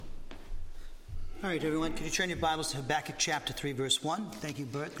All right, everyone, could you turn your Bibles to Habakkuk chapter 3, verse 1? Thank you,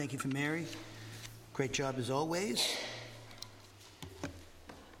 Bert. Thank you for Mary. Great job as always.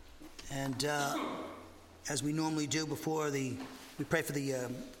 And as we normally do before we pray for the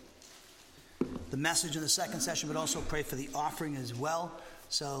message in the second session, but also pray for the offering as well.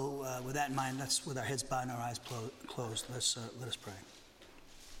 So with that in mind, let's, with our heads bowed and our eyes closed, let us pray.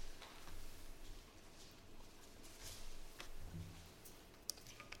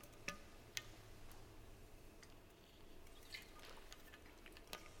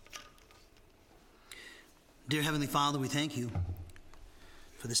 Dear Heavenly Father, we thank you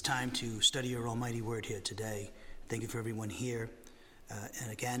for this time to study your almighty word here today. Thank you for everyone here, and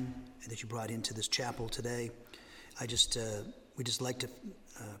again, that you brought into this chapel today. We just like to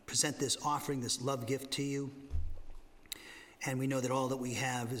present this offering, this love gift to you. And we know that all that we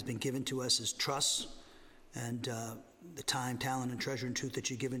have has been given to us as trust and the time, talent, and treasure and truth that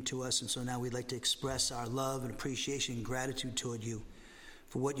you've given to us. And so now we'd like to express our love and appreciation and gratitude toward you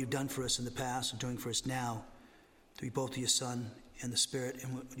for what you've done for us in the past and doing for us now, through both your Son and the Spirit,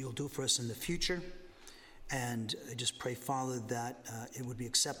 and what you'll do for us in the future. And I just pray, Father, that it would be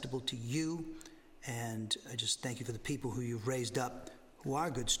acceptable to you. And I just thank you for the people who you've raised up, who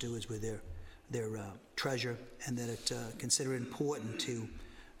are good stewards with their treasure, and that consider it important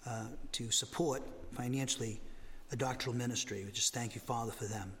to support financially a doctrinal ministry. We just thank you, Father, for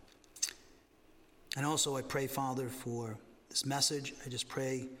them. And also I pray, Father, for this message. I just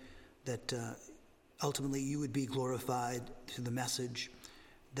pray that ultimately you would be glorified through the message,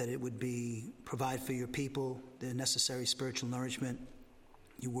 that it would provide for your people the necessary spiritual nourishment.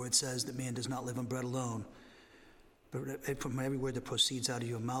 Your word says that man does not live on bread alone, but from every word that proceeds out of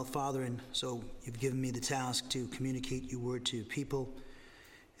your mouth, Father. And so you've given me the task to communicate your word to your people.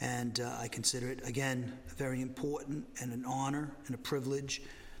 And I consider it, again, very important and an honor and a privilege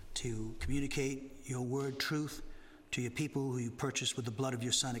to communicate your word, truth, to your people who you purchased with the blood of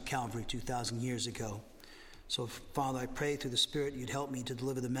your Son at Calvary 2,000 years ago. So, Father, I pray through the Spirit you'd help me to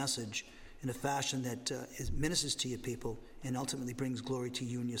deliver the message in a fashion that ministers to your people and ultimately brings glory to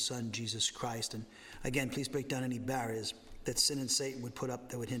you and your Son, Jesus Christ. And again, please break down any barriers that sin and Satan would put up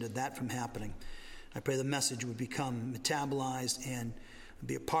that would hinder that from happening. I pray the message would become metabolized and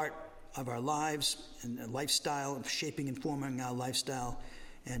be a part of our lives and a lifestyle, of shaping and forming our lifestyle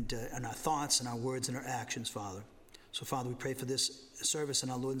and our thoughts and our words and our actions, Father. So, Father, we pray for this service in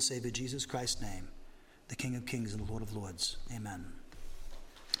our Lord and Savior, Jesus Christ's name, the King of Kings and the Lord of Lords. Amen.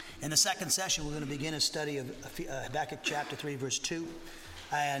 In the second session, we're going to begin a study of Habakkuk chapter 3, verse 2.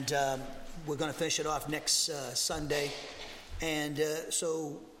 And we're going to finish it off next Sunday. And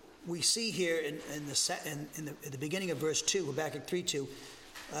so we see here at the beginning of verse 2, Habakkuk 3:2,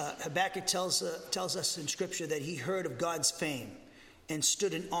 Habakkuk tells us in Scripture that he heard of God's fame and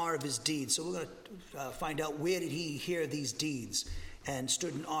stood in awe of his deeds. So we're going to find out, where did he hear these deeds and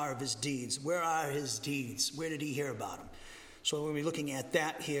stood in awe of his deeds? Where are his deeds? Where did he hear about them? So we're going to be looking at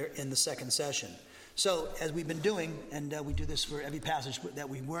that here in the second session. So as we've been doing, and we do this for every passage that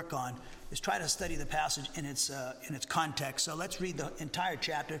we work on, is try to study the passage in its context. So let's read the entire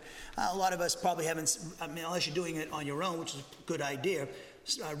chapter. A lot of us probably haven't, unless you're doing it on your own, which is a good idea,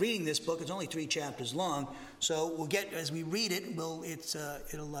 reading this book. It's only 3 chapters long. So we'll get, as we read it,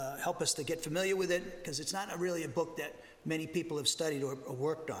 it'll help us to get familiar with it, because it's not really a book that many people have studied or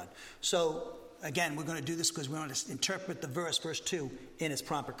worked on. So again, we're going to do this because we want to interpret the verse 2, in its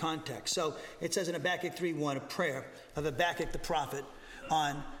proper context. So it says in Habakkuk 3:1, a prayer of Habakkuk the prophet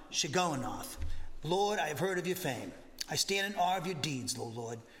on Shigionoth. Lord, I have heard of your fame. I stand in awe of your deeds, O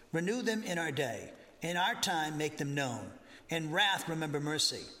Lord. Renew them in our day. In our time, make them known. In wrath, remember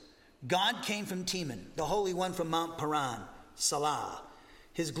mercy. God came from Teman, the Holy One from Mount Paran, Salah.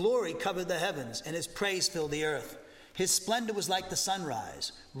 His glory covered the heavens, and his praise filled the earth. His splendor was like the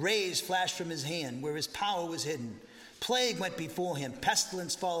sunrise. Rays flashed from his hand where his power was hidden. Plague went before him.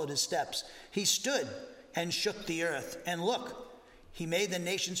 Pestilence followed his steps. He stood and shook the earth. And look, he made the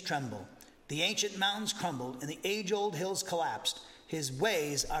nations tremble. The ancient mountains crumbled, and the age-old hills collapsed. His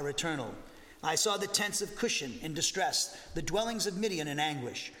ways are eternal. I saw the tents of Cushan in distress, the dwellings of Midian in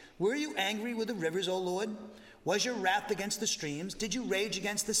anguish. Were you angry with the rivers, O Lord? Was your wrath against the streams? Did you rage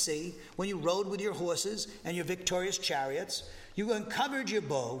against the sea when you rode with your horses and your victorious chariots? You uncovered your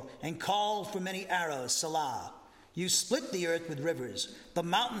bow and called for many arrows, Salah. You split the earth with rivers. The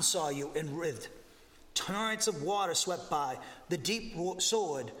mountains saw you and writhed. Torrents of water swept by. The deep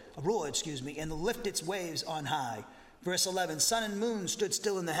roared, and lifted its waves on high. Verse 11, sun and moon stood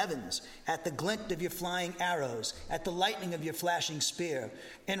still in the heavens, at the glint of your flying arrows, at the lightning of your flashing spear.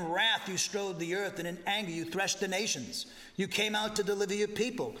 In wrath you strode the earth, and in anger you threshed the nations. You came out to deliver your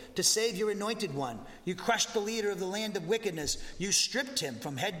people, to save your anointed one. You crushed the leader of the land of wickedness. You stripped him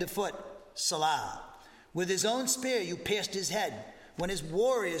from head to foot. Salah. With his own spear you pierced his head. When his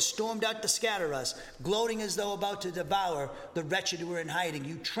warriors stormed out to scatter us, gloating as though about to devour the wretched who were in hiding,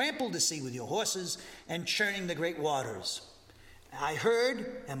 you trampled the sea with your horses and churning the great waters. I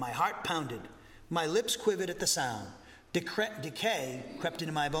heard, and my heart pounded. My lips quivered at the sound. Decay crept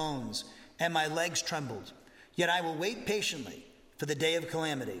into my bones, and my legs trembled. Yet I will wait patiently for the day of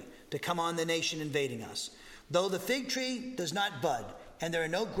calamity to come on the nation invading us. Though the fig tree does not bud, and there are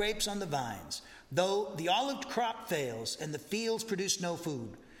no grapes on the vines, though the olive crop fails and the fields produce no food,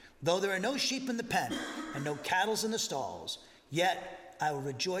 though there are no sheep in the pen and no cattle in the stalls, yet I will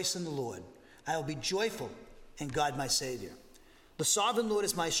rejoice in the Lord. I will be joyful in God my Savior. The sovereign Lord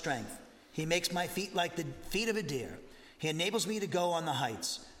is my strength. He makes my feet like the feet of a deer. He enables me to go on the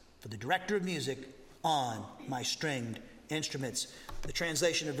heights. For the director of music on my stringed instruments. The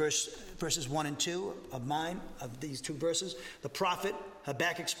translation of verses 1 and 2 of these two verses, the prophet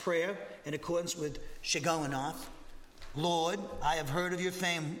Habakkuk's prayer in accordance with Shigionoth. Lord, I have heard of your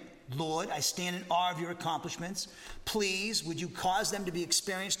fame. Lord, I stand in awe of your accomplishments. Please, would you cause them to be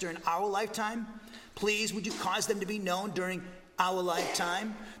experienced during our lifetime? Please, would you cause them to be known during our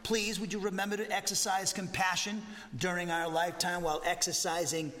lifetime? Please, would you remember to exercise compassion during our lifetime while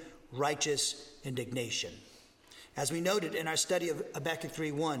exercising righteous indignation? As we noted in our study of Habakkuk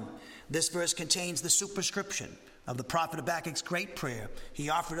 3.1, this verse contains the superscription of the prophet Habakkuk's great prayer he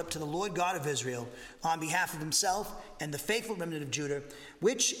offered up to the Lord God of Israel on behalf of himself and the faithful remnant of Judah,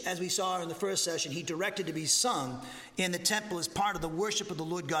 which, as we saw in the first session, he directed to be sung in the temple as part of the worship of the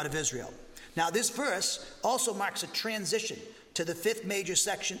Lord God of Israel. Now, this verse also marks a transition to the fifth major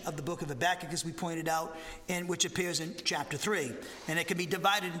section of the book of Habakkuk, as we pointed out, and which appears in chapter 3. And it can be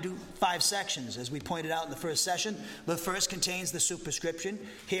divided into 5 sections, as we pointed out in the first session. The first contains the superscription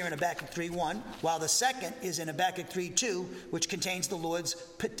here in Habakkuk 3.1, while the second is in Habakkuk 3.2, which contains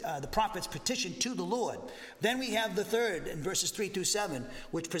the prophet's petition to the Lord. Then we have the third in verses 3 through 7,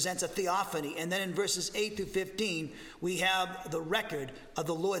 which presents a theophany. And then in verses 8 through 15, we have the record of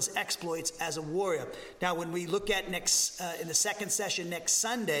the Lord's exploits as a warrior. Now, when we look at in the second session next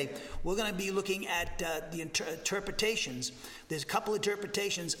Sunday, we're going to be looking at the interpretations. There's a couple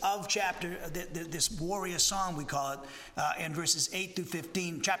interpretations of this warrior song, we call it, in verses 8 through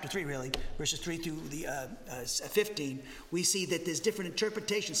 15, chapter 3 really, verses 3 through 15. We see that there's different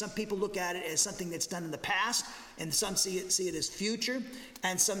interpretations. Some people look at it as something that's done in the past, and some see it as future,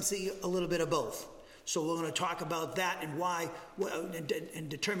 and some see a little bit of both. So we're going to talk about that and why, and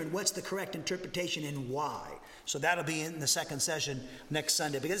determine what's the correct interpretation and why. So that'll be in the second session next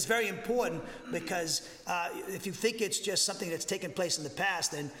Sunday. Because it's very important, because if you think it's just something that's taken place in the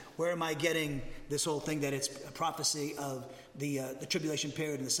past, then where am I getting this whole thing that it's a prophecy of the tribulation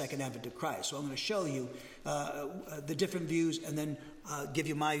period and the second advent of Christ? So I'm going to show you the different views and then give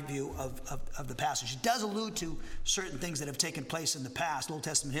you my view of the passage. It does allude to certain things that have taken place in the past, Old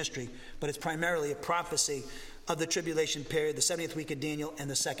Testament history, but it's primarily a prophecy of the tribulation period, the 70th week of Daniel, and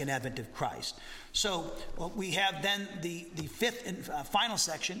the second advent of Christ. So we have then the fifth and final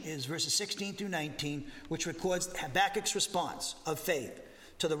section is verses 16 through 19, which records Habakkuk's response of faith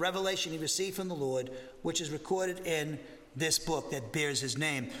to the revelation he received from the Lord, which is recorded in this book that bears his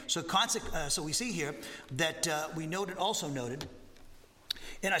name. So we see here that we also noted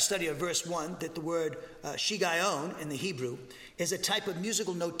in our study of verse 1 that the word shigion in the Hebrew is a type of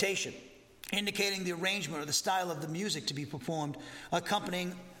musical notation indicating the arrangement or the style of the music to be performed,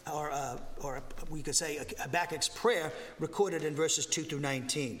 accompanying, or we could say Habakkuk's prayer recorded in verses 2 through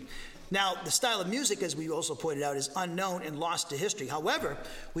 19. Now, the style of music, as we also pointed out, is unknown and lost to history. However,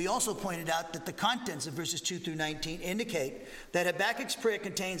 we also pointed out that the contents of verses 2 through 19 indicate that Habakkuk's prayer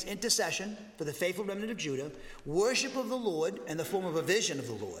contains intercession for the faithful remnant of Judah, worship of the Lord in the form of a vision of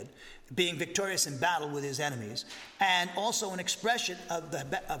the Lord, being victorious in battle with his enemies, and also an expression of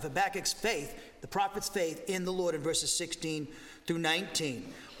Habakkuk's faith, the prophet's faith in the Lord in verses 16 through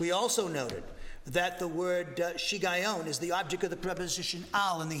 19. We also noted that the word shigion is the object of the preposition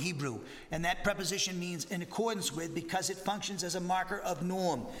al in the Hebrew. And that preposition means in accordance with, because it functions as a marker of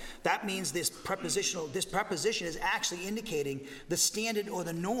norm. That means this preposition is actually indicating the standard or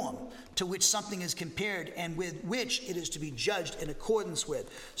the norm to which something is compared and with which it is to be judged in accordance with.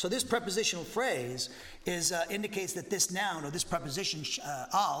 So this prepositional phrase indicates that this noun, or this preposition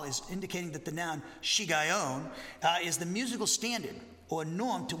al, is indicating that the noun shigion is the musical standard or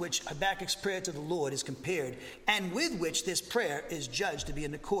norm to which Habakkuk's prayer to the Lord is compared, and with which this prayer is judged to be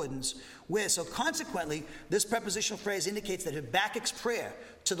in accordance with. So consequently, this prepositional phrase indicates that Habakkuk's prayer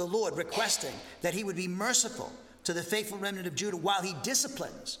to the Lord, requesting that he would be merciful to the faithful remnant of Judah while he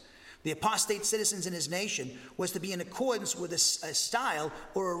disciplines the apostate citizens in his nation, was to be in accordance with a style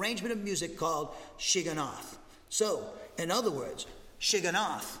or arrangement of music called shiganoth. So, in other words,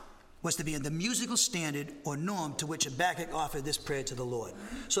 shiganoth was to be in the musical standard or norm to which Habakkuk offered this prayer to the Lord.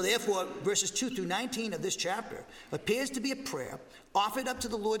 So therefore, verses 2 through 19 of this chapter appears to be a prayer offered up to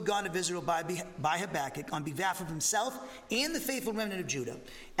the Lord God of Israel by Habakkuk on behalf of himself and the faithful remnant of Judah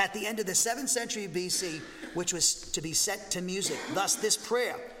at the end of the 7th century BC, which was to be set to music. Thus, this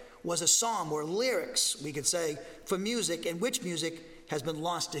prayer was a psalm or lyrics, we could say, for music, and which music has been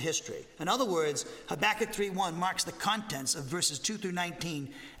lost to history. In other words, Habakkuk 3.1 marks the contents of verses 2 through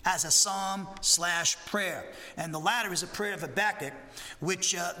 19 as a psalm/prayer. And the latter is a prayer of Habakkuk,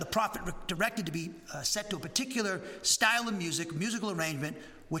 which the prophet directed to be set to a particular style of music, musical arrangement,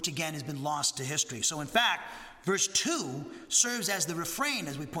 which again has been lost to history. So in fact, verse 2 serves as the refrain,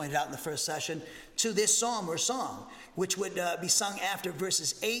 as we pointed out in the first session, to this psalm or song, which would be sung after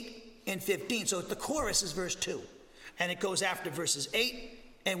verses 8 and 15. So the chorus is verse 2. And it goes after verses 8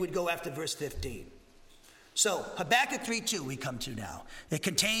 and would go after verse 15. So Habakkuk 3.2 we come to now. It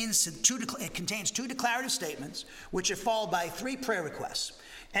contains two declarative statements which are followed by 3 prayer requests.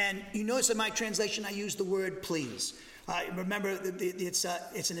 And you notice in my translation I use the word please. Remember, it's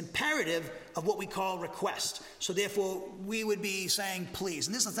an imperative of what we call request. So therefore, we would be saying please.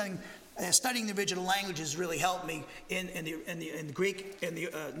 And this is the thing, studying the original languages really helped me in the Greek, in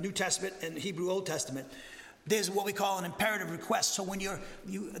the New Testament, and the Hebrew Old Testament. There's what we call an imperative request. So when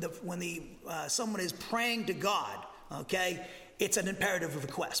someone is praying to God, okay, it's an imperative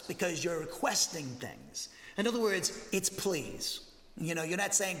request because you're requesting things. In other words, it's please. You know, you're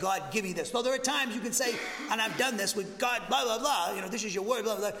not saying, God, give me this. Well, there are times you can say, and I've done this with God, blah, blah, blah. You know, this is your word,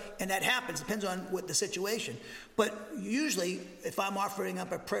 blah, blah, blah. And that happens. Depends on what the situation. But usually, if I'm offering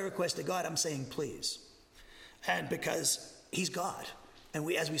up a prayer request to God, I'm saying please. And because he's God. And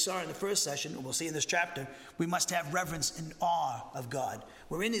as we saw in the first session, and we'll see in this chapter, we must have reverence and awe of God.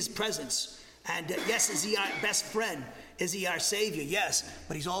 We're in his presence. And yes, is he our best friend? Is he our Savior? Yes.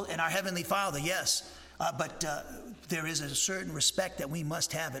 But he's all, and our Heavenly Father, yes. But there is a certain respect that we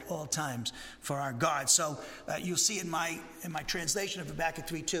must have at all times for our God. So you'll see in my translation of Habakkuk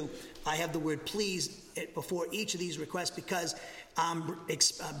 3.2, I have the word please before each of these requests because I'm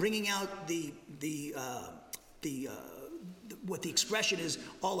bringing out what the expression is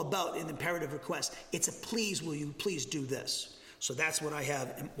all about in the imperative request. It's a please, will you please do this? So that's what I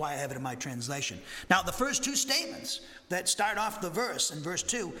have, why I have it in my translation. Now, the first 2 statements that start off the verse, in verse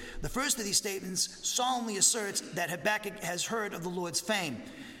 2, the first of these statements solemnly asserts that Habakkuk has heard of the Lord's fame.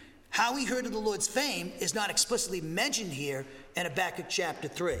 How he heard of the Lord's fame is not explicitly mentioned here in Habakkuk chapter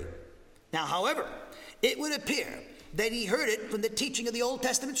 3. Now, however, it would appear that he heard it from the teaching of the Old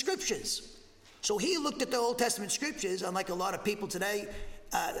Testament scriptures. So he looked at the Old Testament scriptures, unlike a lot of people today,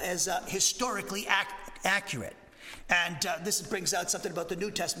 as historically accurate. And this brings out something about the New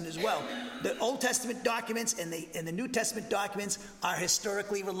Testament as well. The Old Testament documents and the New Testament documents are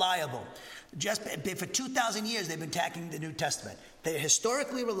historically reliable. Just for 2,000 years, they've been attacking the New Testament. They're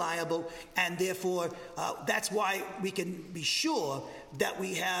historically reliable, and therefore, that's why we can be sure that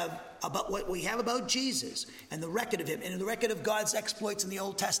we have about what we have about Jesus and the record of him and the record of God's exploits in the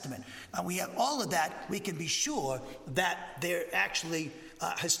Old Testament. We have all of that. We can be sure that they're actually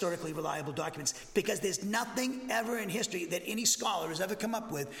historically reliable documents, because there's nothing ever in history that any scholar has ever come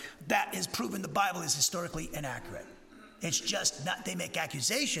up with that has proven the Bible is historically inaccurate. It's just not, they make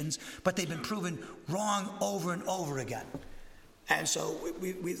accusations, but they've been proven wrong over and over again. And so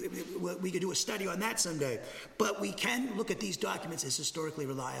we could do a study on that someday. But we can look at these documents as historically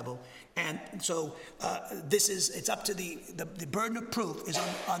reliable. And so it's up to the burden of proof is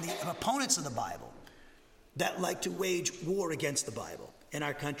on the opponents of the Bible that like to wage war against the Bible in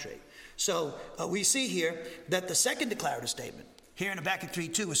our country. So we see here that the second declarative statement here in Habakkuk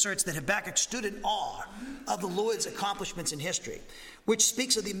 3.2 asserts that Habakkuk stood in awe of the Lord's accomplishments in history, which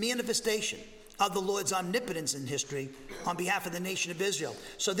speaks of the manifestation of the Lord's omnipotence in history on behalf of the nation of Israel.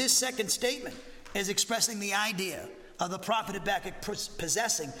 So this second statement is expressing the idea of the prophet Habakkuk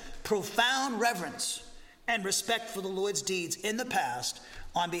possessing profound reverence and respect for the Lord's deeds in the past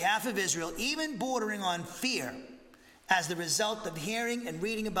on behalf of Israel, even bordering on fear, as the result of hearing and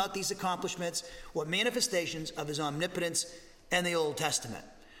reading about these accomplishments or manifestations of his omnipotence in the Old Testament.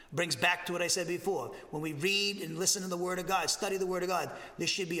 Brings back to what I said before. When we read and listen to the Word of God, study the Word of God, there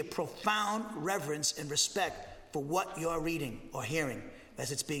should be a profound reverence and respect for what you're reading or hearing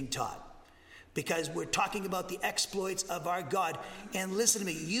as it's being taught. Because we're talking about the exploits of our God. And listen to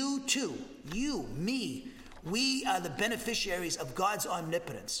me, you too, you, me, we are the beneficiaries of God's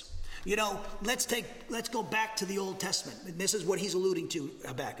omnipotence. You know, let's go back to the Old Testament. And this is what he's alluding to,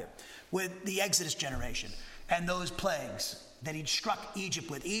 Habakkuk, with the Exodus generation and those plagues that he'd struck Egypt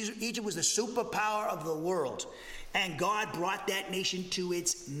with. Egypt was the superpower of the world, and God brought that nation to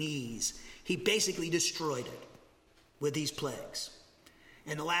its knees. He basically destroyed it with these plagues.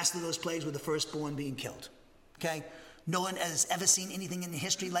 And the last of those plagues were the firstborn being killed. Okay? No one has ever seen anything in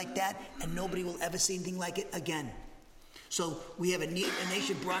history like that, and nobody will ever see anything like it again. So we have a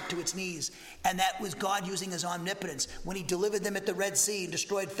nation brought to its knees, and that was God using his omnipotence. When he delivered them at the Red Sea and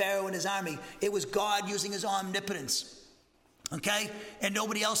destroyed Pharaoh and his army, it was God using his omnipotence. Okay? And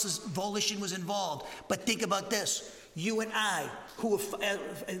nobody else's volition was involved. But think about this. You and I, who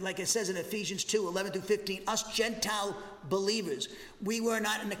are, like it says in Ephesians 2, 11 through 15, us Gentile believers, we were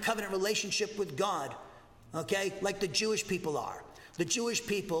not in a covenant relationship with God, okay, like the Jewish people are. The Jewish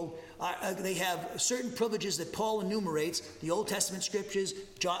people, they have certain privileges that Paul enumerates, the Old Testament scriptures,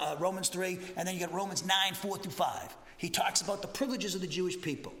 Romans 3, and then you got Romans 9, 4 through 5. He talks about the privileges of the Jewish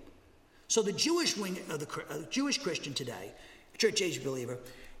people. So the Jewish wing of the Jewish Christian today, church-age believer,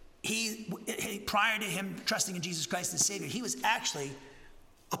 he prior to him trusting in Jesus Christ as Savior, he was actually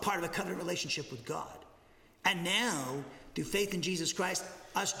a part of a covenant relationship with God. And now, through faith in Jesus Christ,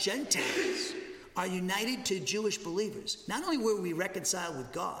 us Gentiles are united to Jewish believers. Not only were we reconciled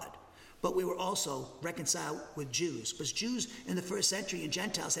with God, but we were also reconciled with Jews. Because Jews in the first century and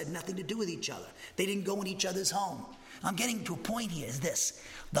Gentiles had nothing to do with each other. They didn't go in each other's home. I'm getting to a point here is this.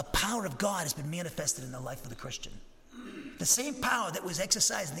 The power of God has been manifested in the life of the Christian. The same power that was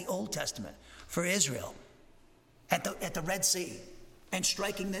exercised in the Old Testament for Israel at the Red Sea and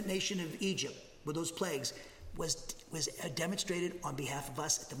striking the nation of Egypt with those plagues was demonstrated on behalf of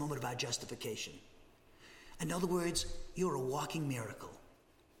us at the moment of our justification. In other words, you're a walking miracle.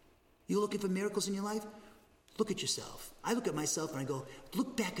 You looking for miracles in your life? Look at yourself. I look at myself and I go,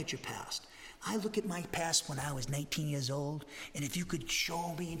 look back at your past. I look at my past when I was 19 years old, and if you could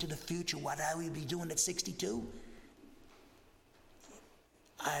show me into the future what I would be doing at 62,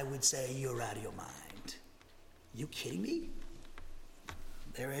 I would say, you're out of your mind. You kidding me?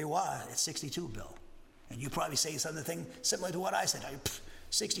 There you are at 62, Bill. And you probably say something similar to what I said.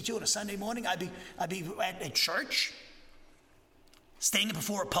 62 on a Sunday morning, I'd be at church, standing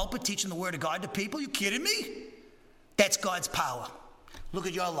before a pulpit, teaching the word of God to people. You kidding me? That's God's power. Look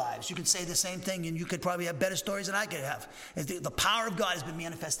at your lives. You can say the same thing, and you could probably have better stories than I could have. The power of God has been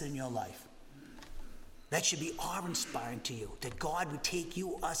manifested in your life. That should be awe-inspiring to you, that God would take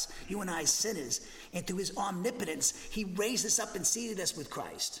you and I sinners, and through his omnipotence, he raised us up and seated us with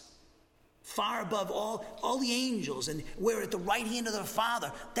Christ. Far above all the angels, and we're at the right hand of the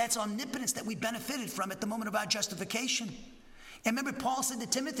Father. That's omnipotence that we benefited from at the moment of our justification. And remember, Paul said to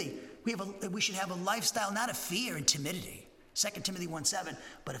Timothy, we should have a lifestyle not of fear and timidity, 2 Timothy 1:7,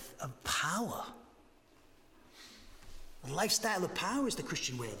 but of power. A lifestyle of power is the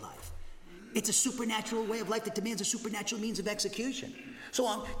Christian way of life. It's a supernatural way of life that demands a supernatural means of execution.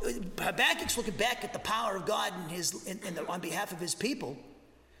 So Habakkuk's looking back at the power of God on behalf of his people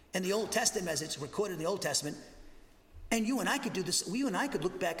in the Old Testament, as it's recorded in the Old Testament. And you and I could do this. You and I could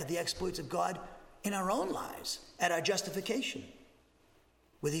look back at the exploits of God in our own lives, at our justification,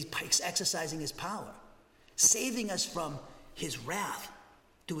 where he's exercising his power, saving us from his wrath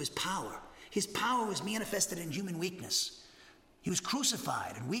through his power. His power was manifested in human weakness. He was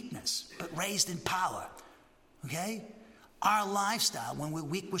crucified in weakness, but raised in power. Okay? Our lifestyle, when we're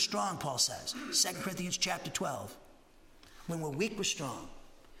weak, we're strong, Paul says. 2 Corinthians chapter 12. When we're weak, we're strong.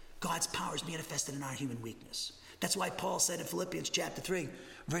 God's power is manifested in our human weakness. That's why Paul said in Philippians chapter 3,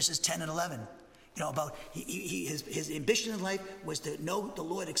 verses 10 and 11, about his ambition in life was to know the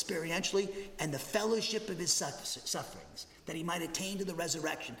Lord experientially and the fellowship of his sufferings, that he might attain to the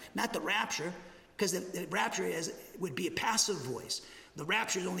resurrection. Not the rapture, because the rapture would be a passive voice. The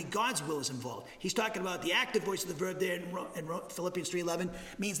rapture is only God's will is involved. He's talking about the active voice of the verb there in Philippians 3:11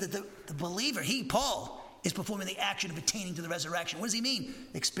 means that the believer, Paul, is performing the action of attaining to the resurrection. What does he mean?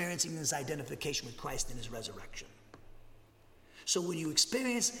 Experiencing his identification with Christ in his resurrection. So when you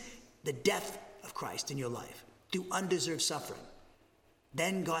experience the death of Christ in your life through undeserved suffering,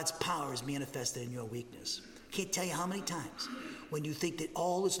 then God's power is manifested in your weakness. Can't tell you how many times when you think that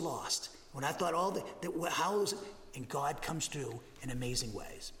all is lost, when I thought how is it? And God comes through in amazing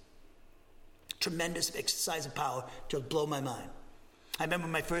ways. Tremendous exercise of power to blow my mind. I remember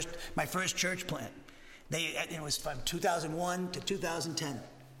my first church plant. It was from 2001 to 2010.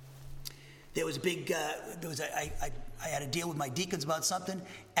 There was a big, I had a deal with my deacons about something,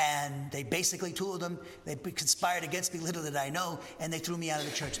 and they basically, two of them, they conspired against me, little did I know, and they threw me out of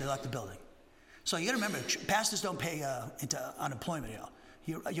the church. They locked the building. So you got to remember, pastors don't pay into unemployment,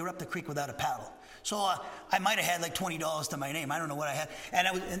 You're up the creek without a paddle. So I might have had like $20 to my name. I don't know what I had.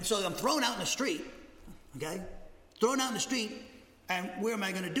 And so I'm thrown out in the street, okay? Thrown out in the street, and where am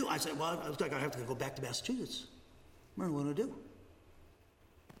I going to do? I said, well, I was like, I have to go back to Massachusetts. What am I going to do?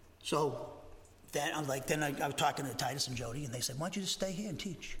 So then I was talking to Titus and Jody, and they said, why don't you just stay here and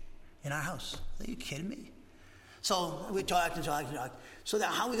teach in our house? Are you kidding me? So we talked. So now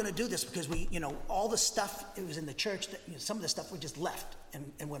how are we going to do this? Because all the stuff, it was in the church, that, some of the stuff we just left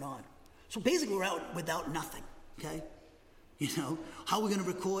and went on. So basically we're out without nothing, okay? How are we going to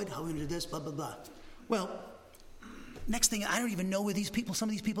record? How are we going to do this? Blah, blah, blah. Well, next thing, I don't even know where some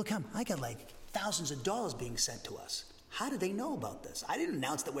of these people come. I got like thousands of dollars being sent to us. How did they know about this? I didn't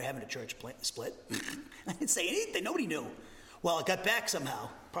announce that we're having a church split. I didn't say anything. Nobody knew. Well, it got back somehow,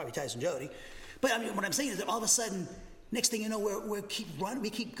 probably Tyson and Jody. But I mean, what I'm saying is that all of a sudden, next thing you know, we keep running, we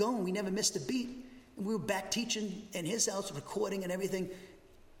keep going. We never missed a beat. And we were back teaching in his house, recording and everything.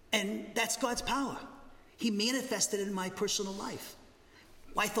 And that's God's power. He manifested it in my personal life.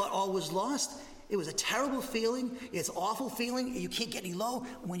 I thought all was lost. It was a terrible feeling. It's an awful feeling. You can't get any low.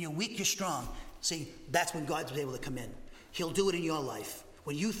 When you're weak, you're strong. See, that's when God's able to come in. He'll do it in your life.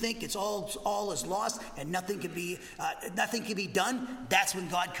 When you think it's all is lost and nothing can be done, that's when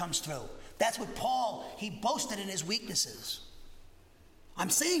God comes through. That's what Paul, he boasted in his weaknesses.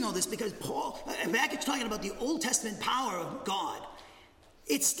 I'm saying all this because Habakkuk's talking about the Old Testament power of God.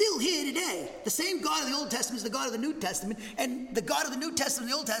 It's still here today. The same God of the Old Testament is the God of the New Testament, and the God of the New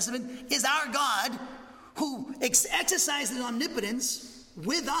Testament and the Old Testament is our God who exercises omnipotence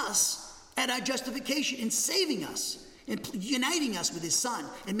with us at our justification in saving us and uniting us with his Son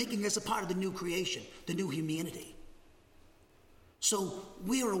and making us a part of the new creation, the new humanity. So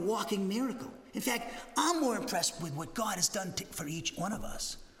we are a walking miracle. In fact, I'm more impressed with what God has done for each one of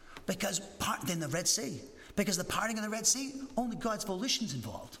us than the Red Sea. Because the parting of the Red Sea, only God's volition is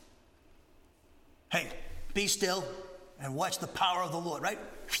involved. Hey, be still and watch the power of the Lord, right?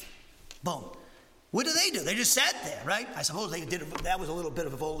 Boom. What do? They just sat there, right? I suppose they did. That was a little bit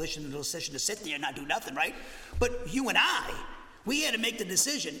of a volition, a little decision to sit there and not do nothing, right? But you and I, we had to make the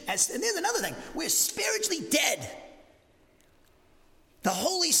decision. And there's another thing. We're spiritually dead. The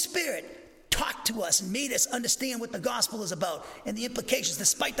Holy Spirit talked to us and made us understand what the gospel is about and the implications,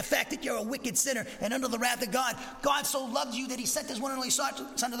 despite the fact that you're a wicked sinner and under the wrath of God. God so loved you that he sent his one and only Son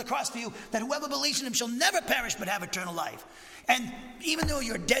to the cross for you, that whoever believes in him shall never perish but have eternal life. And even though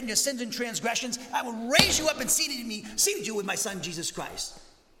you're dead in your sins and transgressions, I will raise you up and seated you with my Son Jesus Christ.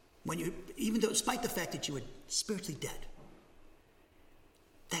 Despite the fact that you were spiritually dead.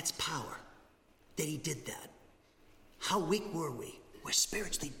 That's power, that he did that. How weak were we? We're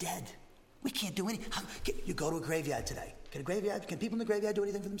spiritually dead. We can't do anything. You go to a graveyard today. Can people in the graveyard do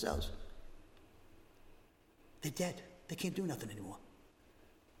anything for themselves? They're dead. They can't do nothing anymore.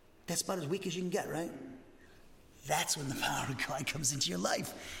 That's about as weak as you can get, right? That's when the power of God comes into your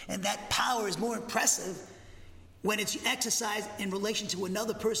life. And that power is more impressive when it's exercised in relation to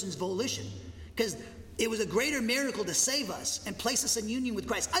another person's volition. Because it was a greater miracle to save us and place us in union with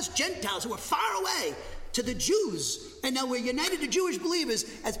Christ. Us Gentiles who are far away to the Jews, and now we're united to Jewish believers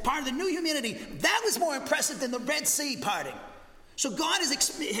as part of the new humanity. That was more impressive than the Red Sea parting. So God has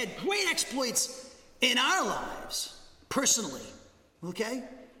had great exploits in our lives, personally, okay?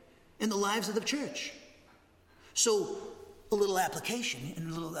 In the lives of the church. So a little application and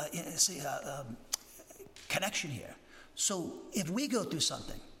a little connection here. So if we go through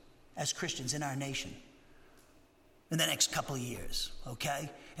something as Christians in our nation in the next couple of years, okay?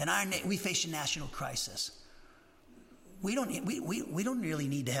 And we face a national crisis. We don't really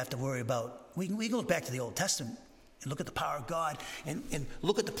need to have to worry about. We can look back to the Old Testament and look at the power of God and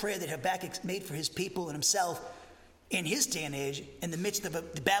look at the prayer that Habakkuk made for his people and himself in his day and age in the midst of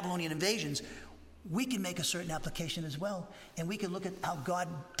the Babylonian invasions. We can make a certain application as well, and we can look at how God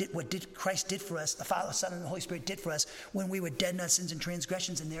did Christ did for us, the Father, Son, and the Holy Spirit did for us when we were dead in our sins and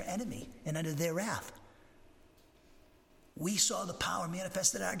transgressions and their enemy and under their wrath. We saw the power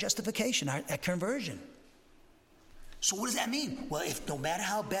manifested in our justification, our conversion. So what does that mean? Well, no matter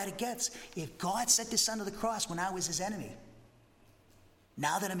how bad it gets, if God sent his Son to the cross when I was his enemy,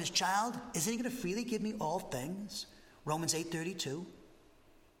 now that I'm his child, isn't he going to freely give me all things? Romans 8:32,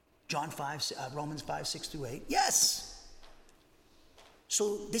 Romans 5:6-8. Yes.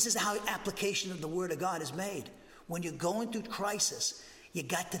 So this is how application of the Word of God is made. When you're going through crisis, you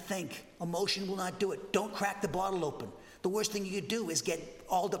got to think. Emotion will not do it. Don't crack the bottle open. The worst thing you could do is get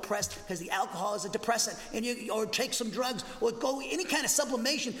all depressed because the alcohol is a depressant, or take some drugs, or go any kind of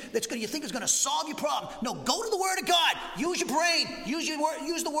sublimation you think is going to solve your problem. No, go to the Word of God. Use your brain.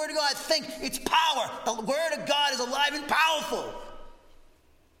 Use the Word of God. Think. It's power. The Word of God is alive and powerful.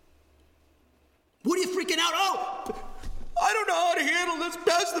 What are you freaking out? Oh, I don't know how to handle this.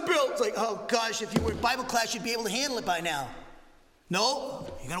 Pass the bill. It's like, oh gosh, if you were in Bible class, you'd be able to handle it by now. No,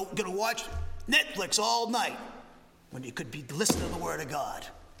 you're gonna watch Netflix all night when you could be listening to the Word of God.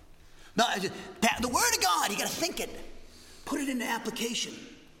 No, the Word of God, you got to think it. Put it into application.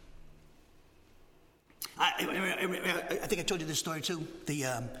 I think I told you this story too.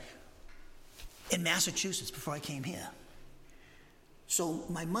 In Massachusetts, before I came here. So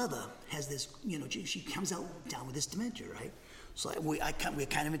my mother has this, she comes out down with this dementia, right? So we're kind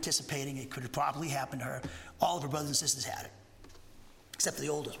of anticipating it could probably happen to her. All of her brothers and sisters had it, except for the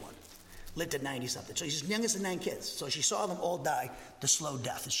oldest one. Lived at 90-something. So she's the youngest of 9 kids. So she saw them all die the slow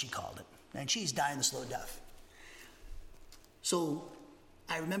death, as she called it. And she's dying the slow death. So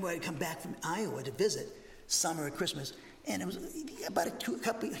I remember I'd come back from Iowa to visit summer at Christmas, and it was about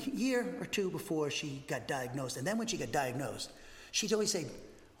a year or two before she got diagnosed. And then when she got diagnosed, she'd always say,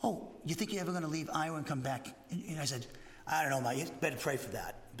 oh, you think you're ever going to leave Iowa and come back? And I said, I don't know, Ma, you better pray for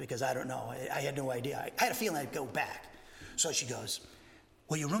that, because I don't know. I had no idea. I had a feeling I'd go back. So she goes,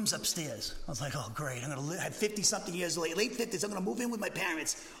 well, your room's upstairs. I was like, oh, great. I'm going to live, have 50-something years, late 50s. I'm going to move in with my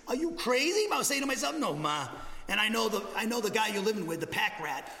parents. Are you crazy? I was saying to myself, no, Ma. And I know the guy you're living with, the pack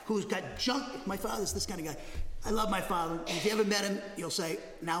rat, who's got junk. My father's this kind of guy. I love my father. If you ever met him, you'll say,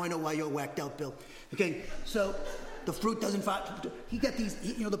 now I know why you're whacked out, Bill. Okay, so the fruit doesn't fall. He got these,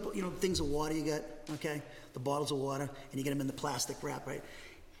 the things of water you got, okay? The bottles of water, and you get them in the plastic wrap, right?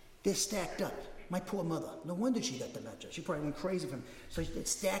 They're stacked up. My poor mother. No wonder she got dementia. She probably went crazy from it. So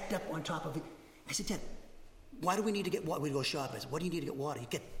it's stacked up on top of it. I said, Dad, why do we need to get water? We go shopping. I said, what do you need to get water?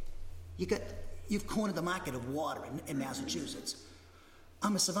 You've cornered the market of water in Massachusetts.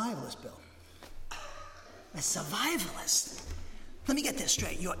 I'm a survivalist, Bill. A survivalist? Let me get this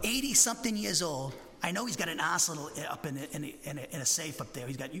straight. You're 80-something years old. I know he's got an arsenal up in a safe up there.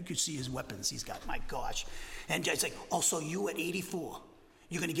 You could see his weapons he's got. My gosh. And it's like, also you at 84.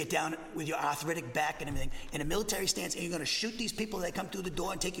 You're going to get down with your arthritic back and everything in a military stance, and you're going to shoot these people that come through the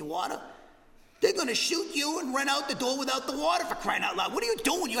door and take your water? They're going to shoot you and run out the door without the water, for crying out loud. What are you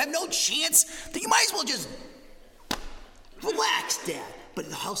doing? You have no chance. You might as well just relax, Dad. But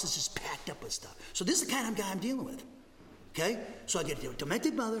the house is just packed up with stuff. So this is the kind of guy I'm dealing with. Okay? So I get a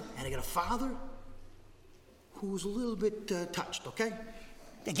demented mother, and I get a father who's a little bit touched, okay?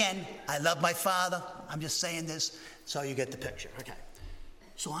 Again, I love my father. I'm just saying this so you get the picture. Okay.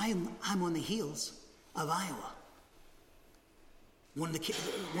 So I'm on the heels of Iowa. One of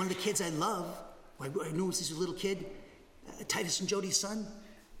the kids I love, I knew since he was a little kid, Titus and Jody's son.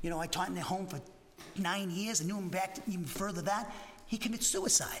 I taught in their home for 9 years. I knew him back even further than that. He commits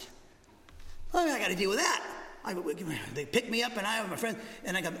suicide. I got to deal with that. They picked me up, and I have my friend,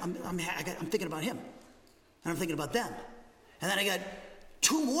 and I'm thinking about him, and I'm thinking about them, and then I got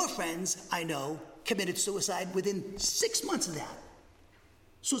 2 more friends I know committed suicide within 6 months of that.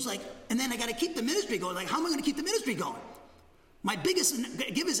 So it's like, and then I got to keep the ministry going. Like, how am I going to keep the ministry going? My biggest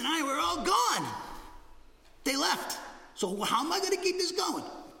givers and I were all gone. They left. So how am I going to keep this going?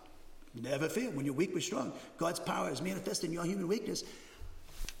 Never fear. When you're weak, we're strong. God's power is manifest in your human weakness.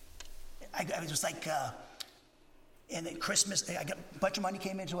 I was just like, and at Christmas, I got a bunch of money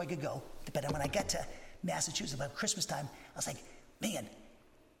came in so I could go. But when I got to Massachusetts about Christmas time, I was like, man,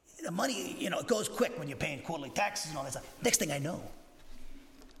 the money, it goes quick when you're paying quarterly taxes and all that stuff. Next thing I know,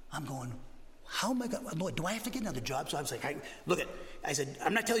 I'm going, how am I going, Lord, do I have to get another job? So I was like, I said,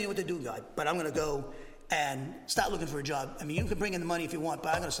 I'm not telling you what to do, God, but I'm going to go and start looking for a job. I mean, you can bring in the money if you want, but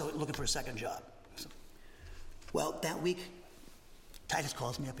I'm going to start looking for a second job. So, well, that week, Titus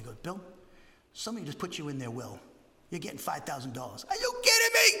calls me up. He goes, Bill, somebody just put you in their will. You're getting $5,000. Are you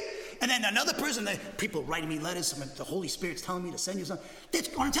kidding me? And then another person, people writing me letters, the Holy Spirit's telling me to send you something. That's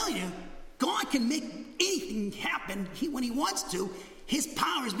what I'm telling you. God can make anything happen when he wants to. His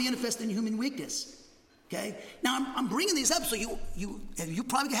power is manifest in human weakness. Okay? Now, I'm bringing these up so you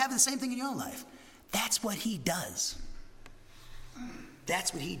probably have the same thing in your life. That's what he does.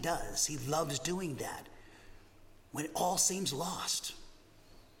 That's what he does. He loves doing that. When it all seems lost.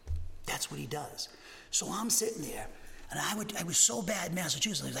 That's what he does. So I'm sitting there, and I was so bad in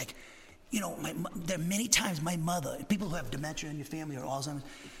Massachusetts. I was like, there are many times my mother, people who have dementia in your family or Alzheimer's,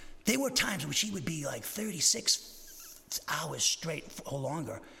 there were times when she would be like 36 hours straight or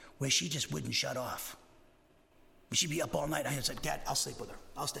longer where she just wouldn't shut off. She'd be up all night. I said, Dad, I'll sleep with her.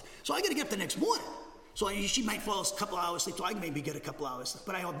 I'll stay. So I got to get up the next morning. So she might fall a couple hours sleep, so I can maybe get a couple hours sleep.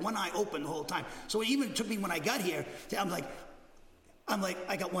 But I had one eye open the whole time. So it even took me when I got here, I'm like,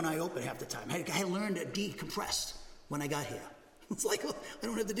 I got one eye open half the time. I learned to decompress when I got here. It's like, oh, I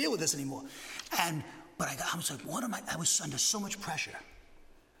don't have to deal with this anymore. But I was like, I was under so much pressure.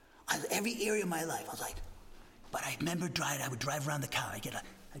 Every area of my life, I was like, but I remember I would drive around the car.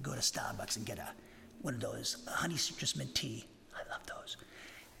 I'd go to Starbucks and get one of those honey citrus mint tea. I love those.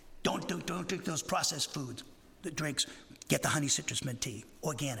 Don't drink those processed foods, the drinks. Get the honey citrus mint tea,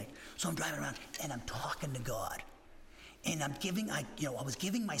 organic. So I'm driving around and I'm talking to God. And I was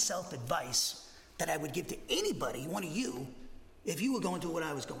giving myself advice that I would give to anybody, one of you, if you were going through what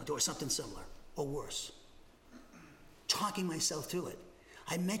I was going through or something similar or worse. Talking myself through it.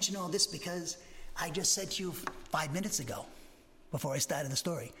 I mention all this because I just said to you 5 minutes ago, before I started the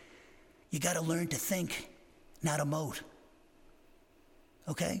story, you got to learn to think, not emote.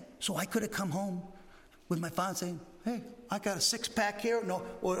 Okay? So I could have come home with my father saying, hey, I got a 6-pack here,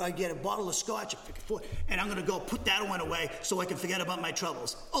 or I get a bottle of scotch, and I'm going to go put that one away so I can forget about my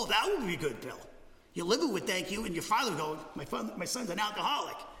troubles. Oh, that would be good, Bill. Your liver would thank you, and your father would go, my son's an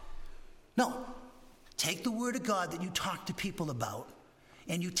alcoholic. No. Take the word of God that you talk to people about,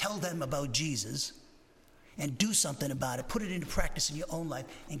 and you tell them about Jesus, and do something about it. Put it into practice in your own life,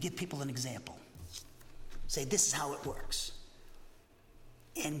 and give people an example. Say, this is how it works.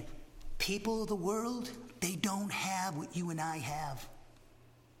 And people of the world, they don't have what you and I have.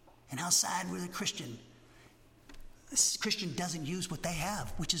 And outside with a Christian, this Christian doesn't use what they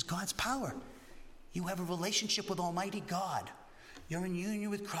have, which is God's power. You have a relationship with Almighty God. You're in union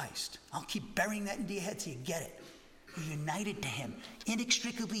with Christ. I'll keep burying that into your head till you get it. You're united to him,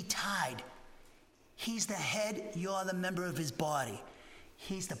 inextricably tied. He's the head, you're the member of his body.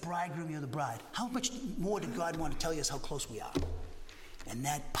 He's the bridegroom, you're the bride. How much more did God want to tell you how close we are? And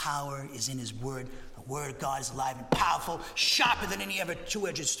that power is in his word. The word of God is alive and powerful, sharper than any other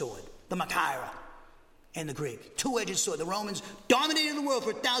two-edged sword. The Machaira and the Greek. Two-edged sword. The Romans dominated the world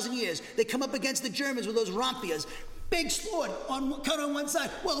for 1,000 years. They come up against the Germans with those rapiers. Big sword cut on one side.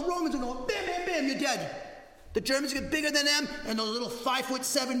 Well, the Romans are going, bam, bam, bam, you're dead. The Germans get bigger than them, and those little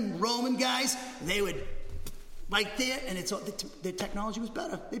 5'7" Roman guys, they would right there, and the technology was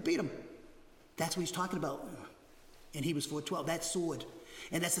better. They beat them. That's what he's talking about. In Hebrews 4:12, that sword.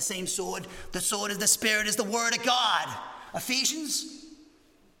 And that's the same sword. The sword of the Spirit is the word of God. Ephesians,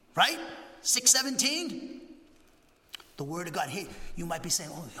 right? 6:17. The word of God. Hey, you might be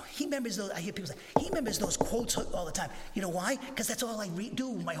saying, oh, he remembers those. I hear people say, he remembers those quotes all the time. You know why? Because that's all I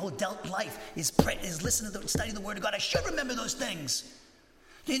do. My whole life is listen to study the word of God. I should remember those things.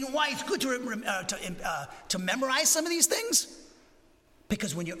 You know why it's good to memorize some of these things?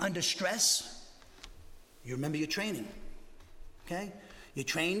 Because when you're under stress, you remember your training, okay? You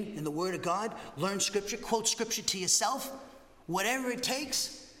train in the Word of God, learn Scripture, quote Scripture to yourself, whatever it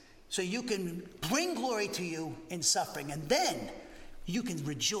takes, so you can bring glory to you in suffering. And then you can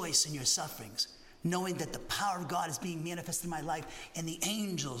rejoice in your sufferings, knowing that the power of God is being manifested in my life, and the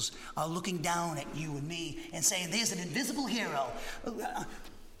angels are looking down at you and me and saying, there's an invisible hero.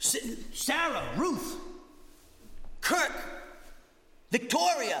 Sarah, Ruth, Kirk,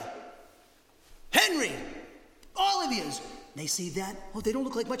 Victoria, Henry, all of yous. They see that. Oh, they don't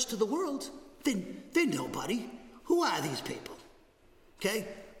look like much to the world. They're nobody. Who are these people? Okay?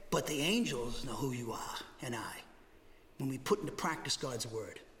 But the angels know who you are and I. When we put into practice God's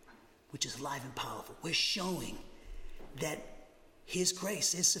word, which is alive and powerful, we're showing that his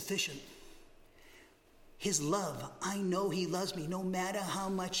grace is sufficient. His love, I know he loves me no matter how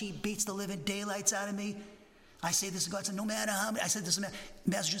much he beats the living daylights out of me. I say this to God, no matter how many, I said this to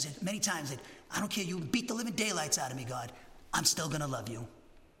messages many times, I don't care, you beat the living daylights out of me, God, I'm still going to love you.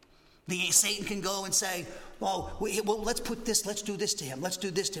 Satan can go and say, let's do this to him. Let's do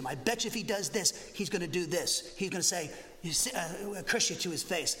this to him. I bet you if he does this, he's going to do this. He's going to say, curse you to his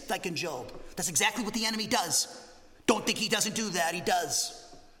face, like in Job. That's exactly what the enemy does. Don't think he doesn't do that. He does.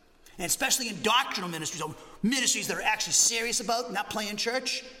 And especially in doctrinal ministries, or ministries that are actually serious about not playing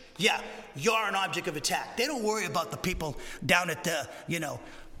church, yeah, you're an object of attack. They don't worry about the people down at the,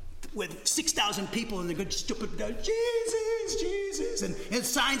 with 6,000 people and they're good stupid, Jesus, and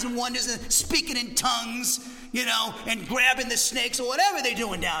signs and wonders and speaking in tongues, and grabbing the snakes or whatever they're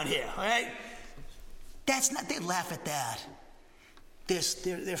doing down here, all right? That's not, they laugh at that.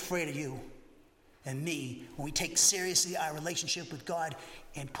 They're afraid of you and me when we take seriously our relationship with God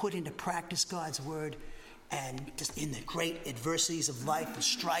and put into practice God's word, and just in the great adversities of life, the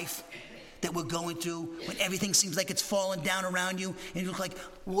strife that we're going through, when everything seems like it's falling down around you and you look like,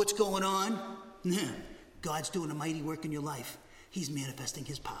 what's going on? God's doing a mighty work in your life. He's manifesting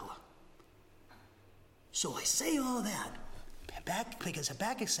his power. So I say all that because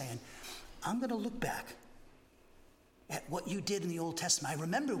Habakkuk's saying, I'm going to look back at what you did in the Old Testament. I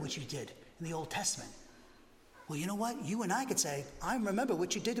remember what you did in the Old Testament. Well, you know what? You and I could say, I remember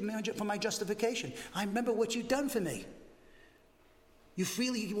what you did for my justification. I remember what you've done for me. You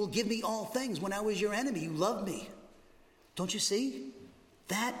freely will give me all things. When I was your enemy, you loved me. Don't you see?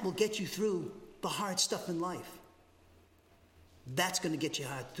 That will get you through the hard stuff in life. That's going to get you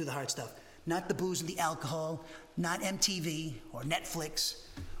through the hard stuff. Not the booze and the alcohol, not MTV or Netflix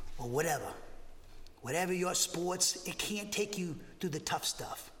or whatever. Whatever your sports, it can't take you through the tough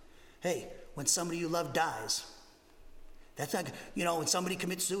stuff. Hey, when somebody you love dies, that's not, when somebody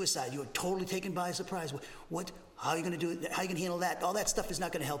commits suicide, you're totally taken by surprise. How are you going to do it? How are you going to handle that? All that stuff is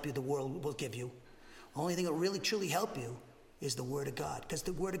not going to help you. The world will give you. The only thing that will really, truly help you is the Word of God. Because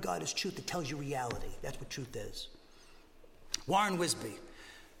the Word of God is truth. It tells you reality. That's what truth is. Warren Wisby.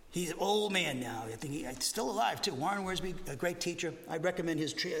 He's an old man now. I think he's still alive, too. Warren Wisby, a great teacher. I recommend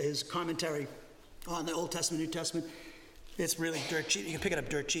his commentary on the Old Testament, New Testament. It's really dirt cheap. You can pick it up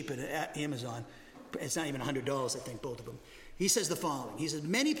dirt cheap at Amazon. It's not even $100, I think, both of them. He says the following. He says,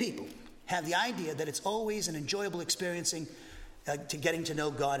 many people have the idea that it's always an enjoyable experiencing to getting to know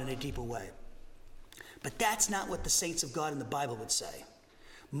God in a deeper way. But that's not what the saints of God in the Bible would say.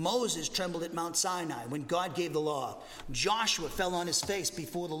 Moses trembled at Mount Sinai when God gave the law. Joshua fell on his face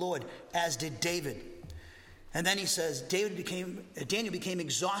before the Lord, as did David. And then he says, Daniel became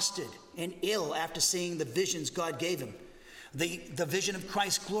exhausted and ill after seeing the visions God gave him. The vision of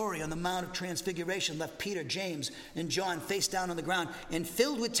Christ's glory on the Mount of Transfiguration left Peter, James, and John face down on the ground and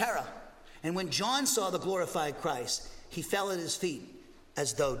filled with terror. And when John saw the glorified Christ, he fell at his feet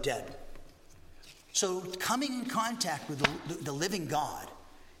as though dead. So coming in contact with the living God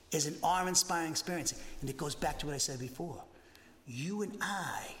is an awe-inspiring experience. And it goes back to what I said before. You and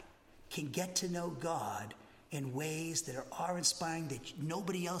I can get to know God in ways that are awe-inspiring that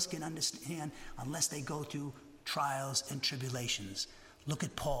nobody else can understand unless they go through trials and tribulations. Look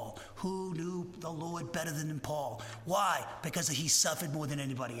at Paul. Who knew the Lord better than Paul? Why? Because he suffered more than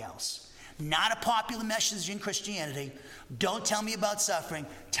anybody else. Not a popular message in Christianity. Don't tell me about suffering.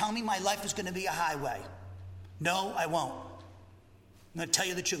 Tell me my life is going to be a highway. No, I won't. I'm going to tell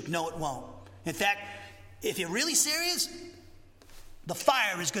you the truth. No, it won't. In fact, if you're really serious, the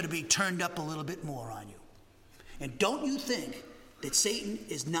fire is going to be turned up a little bit more on you. And don't you think that Satan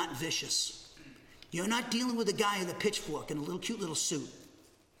is not vicious. You're not dealing with a guy with a pitchfork and a cute little suit.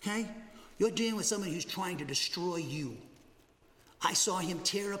 Okay? You're dealing with somebody who's trying to destroy you. I saw him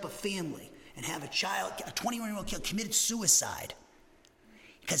tear up a family and have a 21-year-old kid committed suicide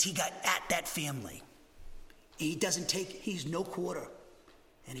because he got at that family. And he's no quarter.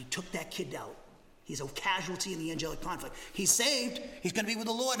 And he took that kid out. He's a casualty in the angelic conflict. He's saved. He's going to be with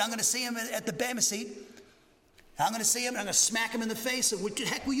the Lord. And I'm going to see him at the Bema seat. I'm going to see him and I'm going to smack him in the face. And what the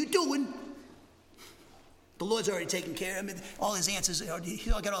heck were you doing? The Lord's already taken care of him. All his answers,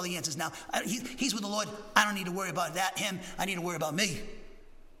 he'll get all the answers now. He's with the Lord. I don't need to worry about him. I need to worry about me.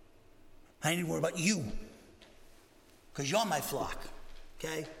 I need to worry about you. Because you're my flock.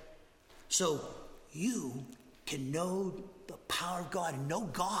 Okay? So you can know the power of God and know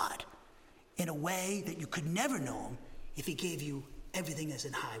God in a way that you could never know him if he gave you everything as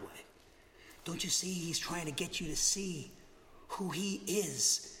a highway. Don't you see? He's trying to get you to see who he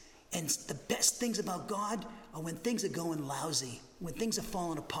is. And the best things about God are when things are going lousy, when things are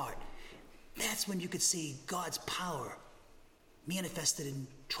falling apart. That's when you could see God's power manifested in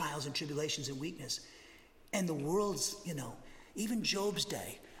trials and tribulations and weakness. And the world's, even Job's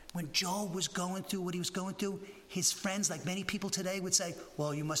day, when Job was going through what he was going through, his friends, like many people today, would say,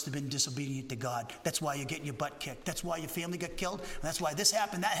 well, you must have been disobedient to God. That's why you're getting your butt kicked. That's why your family got killed. That's why this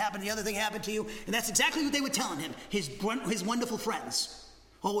happened, that happened, the other thing happened to you. And that's exactly what they were telling him, his wonderful friends.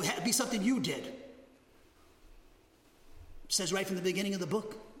 Oh, it had to be something you did. It says right from the beginning of the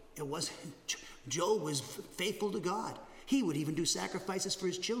book, Job was faithful to God. He would even do sacrifices for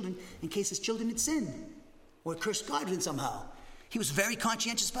his children in case his children had sinned or cursed God somehow. He was very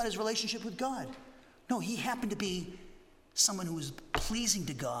conscientious about his relationship with God. No, he happened to be someone who was pleasing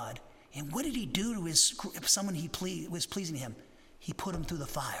to God. And what did he do to someone was pleasing to him? He put him through the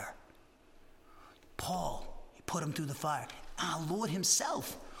fire. Paul, he put him through the fire. Our Lord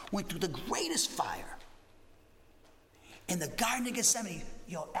himself went through the greatest fire. In the Garden of Gethsemane,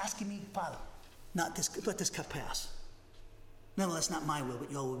 you're asking me, Father, let this cup pass. No, that's not my will, but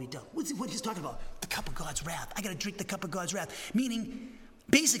your will be done. What he's talking about? The cup of God's wrath. I got to drink the cup of God's wrath. Meaning,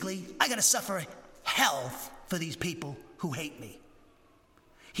 basically, I got to suffer hell for these people who hate me.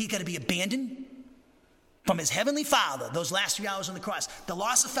 He's got to be abandoned from his heavenly Father those last 3 hours on the cross. The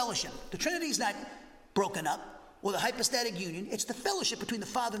loss of fellowship. The Trinity is not broken up, or the hypostatic union. It's the fellowship between the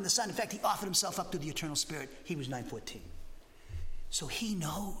Father and the Son. In fact, he offered himself up to the eternal Spirit, Hebrews 9:14. So he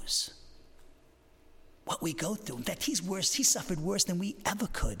knows what we go through. In fact, he suffered worse than we ever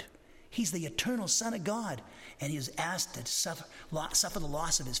could. He's the eternal Son of God, and he was asked to suffer the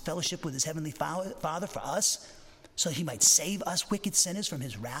loss of his fellowship with his heavenly Father for us, so that he might save us wicked sinners from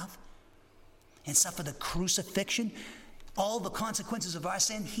his wrath, and suffer the crucifixion, all the consequences of our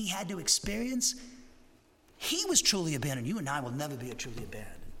sin he had to experience. He was truly abandoned. You and I will never be truly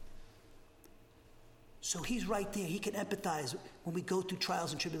abandoned. So he's right there. He can empathize when we go through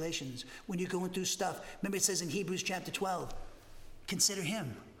trials and tribulations, when you're going through stuff. Remember it says in Hebrews chapter 12, consider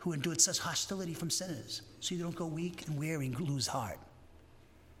him who endured such hostility from sinners, so you don't go weak and weary and lose heart.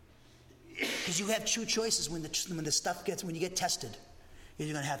 Because you have true choices when you get tested.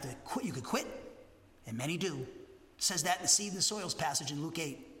 You're going to have to quit. You could quit, and many do. It says that in the seed and the soils passage in Luke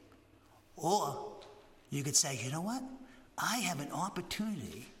 8. Or you could say, you know what? I have an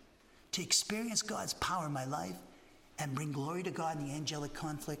opportunity to experience God's power in my life and bring glory to God in the angelic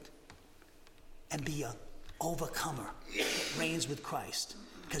conflict and be an overcomer that reigns with Christ.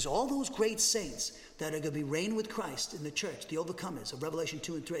 Because all those great saints that are going to be reigning with Christ in the church, the overcomers of Revelation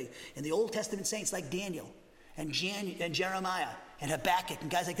 2 and 3, and the Old Testament saints like Daniel and Jeremiah and Habakkuk and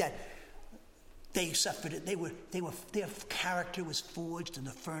guys like that, they suffered it. Their character was forged in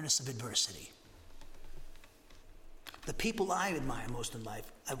the furnace of adversity. The people I admire most in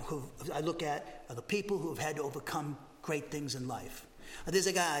life, I look at, are the people who have had to overcome great things in life. There's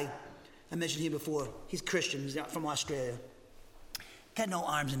a guy, I mentioned him before, he's Christian, he's from Australia. Got no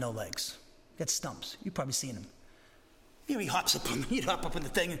arms and no legs. Got stumps. You've probably seen him. You know, he'd hop up on the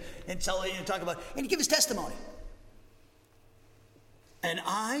thing and talk about, and he'd give his testimony. And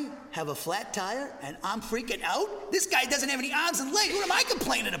I have a flat tire, and I'm freaking out? This guy doesn't have any arms and legs. What am I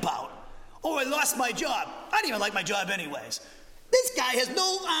complaining about? Oh, I lost my job. I didn't even like my job anyways. This guy has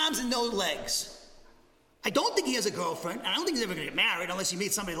no arms and no legs. I don't think he has a girlfriend, and I don't think he's ever going to get married unless he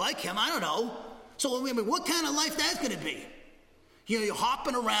meets somebody like him. I don't know. So, I mean, what kind of life that's going to be? You know, you're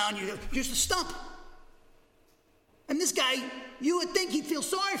hopping around, you're just a stump. And this guy, you would think he'd feel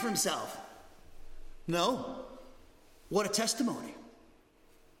sorry for himself. No. What a testimony.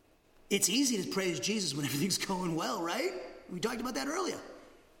 It's easy to praise Jesus when everything's going well, right? We talked about that earlier.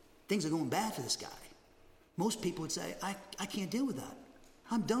 Things are going bad for this guy. Most people would say, I can't deal with that.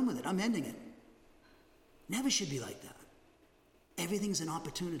 I'm done with it. I'm ending it. Never should be like that. Everything's an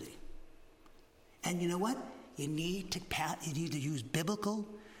opportunity. And you know what? You need to use biblical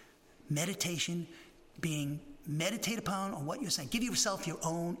meditation, meditate upon on what you're saying. Give yourself your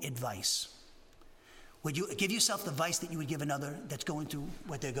own advice. Would you give yourself the advice that you would give another that's going through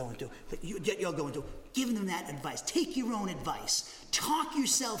what they're going through, that you're going through? Give them that advice. Take your own advice. Talk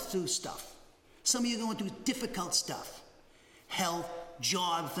yourself through stuff. Some of you are going through difficult stuff. Health,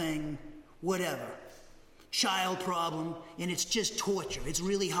 job thing, whatever. Child problem, and it's just torture. It's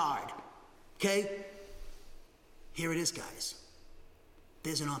really hard. Okay? Here it is, guys.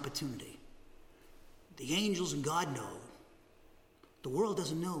 There's an opportunity. The angels and God know. The world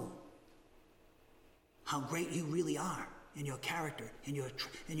doesn't know how great you really are in your character, in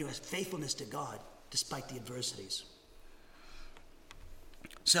your faithfulness to God, despite the adversities.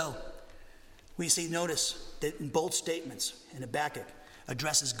 So, notice that in both statements, in Habakkuk,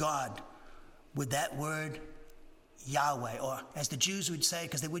 addresses God with that word, Yahweh, or as the Jews would say,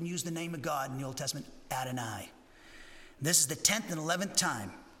 because they wouldn't use the name of God in the Old Testament, Adonai. This is the 10th and 11th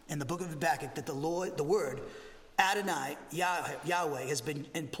time in the book of Habakkuk that the word Adonai, Yahweh, has been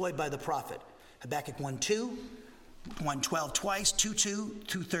employed by the prophet. Habakkuk 1:2, 1:12 twice, 2:2,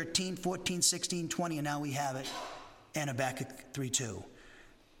 2:13, 14, 16, 20, and now we have it, and Habakkuk 3:2.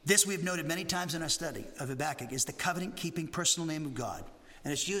 This we've noted many times in our study of Habakkuk is the covenant-keeping personal name of God,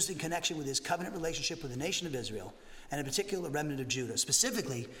 and it's used in connection with his covenant relationship with the nation of Israel, and in particular the remnant of Judah.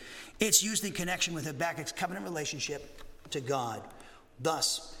 Specifically, it's used in connection with Habakkuk's covenant relationship to God.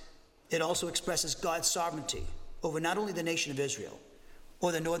 Thus, it also expresses God's sovereignty over not only the nation of Israel,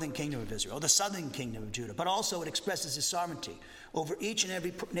 or the northern kingdom of Israel, or the southern kingdom of Judah, but also it expresses his sovereignty over each and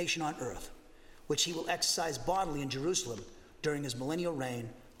every nation on earth, which he will exercise bodily in Jerusalem during his millennial reign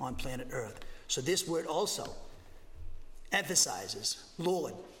on planet Earth. So this word also emphasizes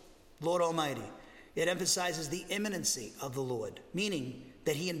Lord Almighty. It emphasizes the imminency of the Lord, meaning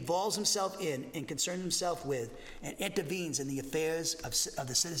that he involves himself in and concerns himself with and intervenes in the affairs of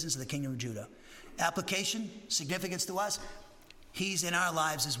the citizens of the kingdom of Judah. Application, significance to us, he's in our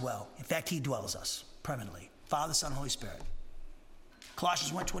lives as well. In fact, he dwells us permanently. Father, Son, Holy Spirit.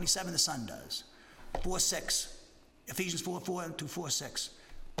 Colossians 1:27, the Son does. 4:6. Ephesians 4:4 to 4:6.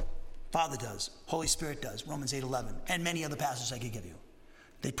 Father does. Holy Spirit does. Romans 8:11. And many other passages I could give you.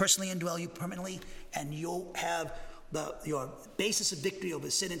 They personally indwell you permanently, and you'll have your basis of victory over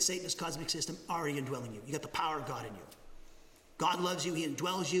sin and Satan's cosmic system already indwelling you. You got the power of God in you. God loves you. He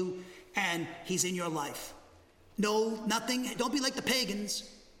indwells you, and he's in your life. No, nothing. Don't be like the pagans.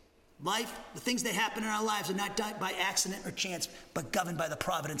 Life, the things that happen in our lives are not done by accident or chance, but governed by the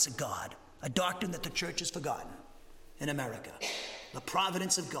providence of God. A doctrine that the church has forgotten in America. The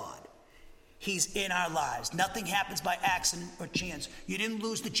providence of God. He's in our lives. Nothing happens by accident or chance. You didn't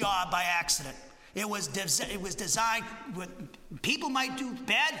lose the job by accident. It was designed. People might do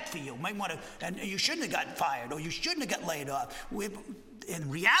bad for you. Might want to, and you shouldn't have gotten fired, or you shouldn't have got laid off. In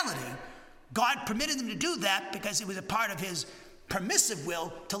reality, God permitted them to do that because it was a part of his permissive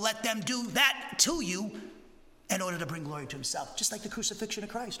will to let them do that to you in order to bring glory to himself. Just like the crucifixion of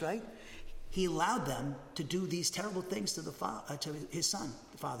Christ, right? He allowed them to do these terrible things to his son.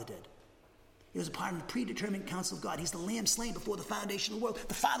 The Father did. It was a part of the predetermined counsel of God. He's the lamb slain before the foundation of the world.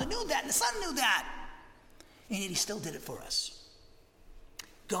 The Father knew that, and the Son knew that. And yet he still did it for us.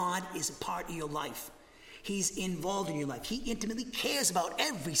 God is a part of your life. He's involved in your life. He intimately cares about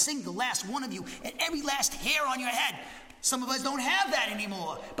every single last one of you and every last hair on your head. Some of us don't have that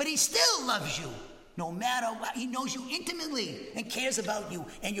anymore, but he still loves you. No matter what, he knows you intimately and cares about you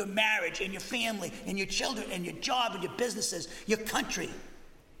and your marriage and your family and your children and your job and your businesses, your country.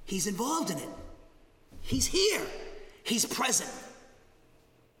 He's involved in it. He's here. He's present.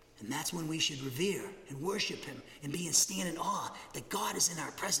 And that's when we should revere and worship him and stand in awe that God is in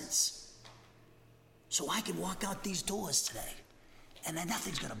our presence. So I can walk out these doors today and then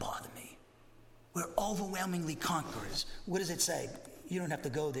nothing's going to bother me. We're overwhelmingly conquerors. What does it say? You don't have to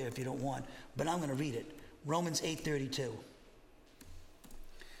go there if you don't want, but I'm going to read it. Romans 8:32.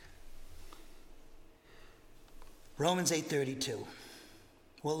 Romans 8:32.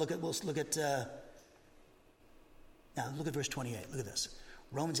 Well, look at verse 28. Look at this.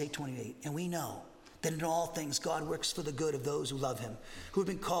 Romans 8:28. And we know that in all things God works for the good of those who love him, who have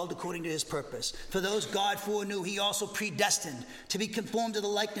been called according to his purpose. For those God foreknew, he also predestined to be conformed to the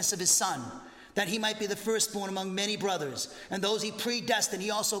likeness of his Son, that he might be the firstborn among many brothers. And those he predestined,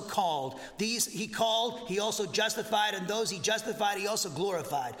 he also called. These he called, he also justified, and those he justified, he also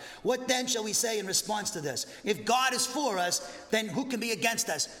glorified. What then shall we say in response to this? If God is for us, then who can be against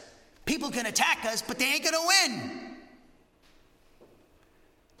us? People can attack us, but they ain't going to win.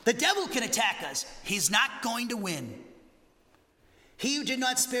 The devil can attack us. He's not going to win. He who did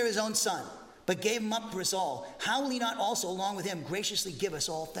not spare his own Son, but gave him up for us all, how will he not also, along with him, graciously give us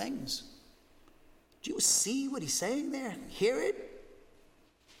all things? Do you see what he's saying there? Hear it?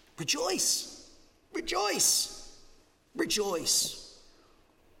 Rejoice. Rejoice. Rejoice.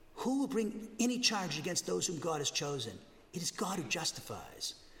 Who will bring any charge against those whom God has chosen? It is God who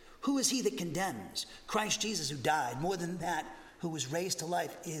justifies. Who is he that condemns? Christ Jesus, who died. More than that, who was raised to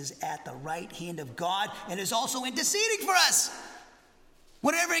life, is at the right hand of God and is also interceding for us.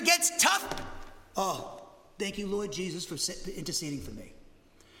 Whenever it gets tough, oh, thank you, Lord Jesus, for interceding for me.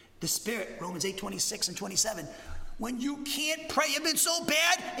 The Spirit, Romans 8:26 and 27. When you can't pray, you've been so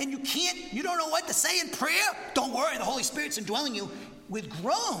bad and you don't know what to say in prayer, don't worry, the Holy Spirit's indwelling you with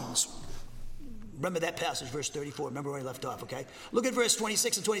groans. Remember that passage, verse 34. Remember where I left off, okay? Look at verse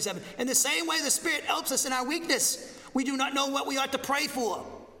 26 and 27. In the same way, the Spirit helps us in our weakness. We do not know what we ought to pray for,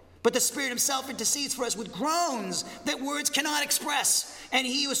 but the Spirit himself intercedes for us with groans that words cannot express. And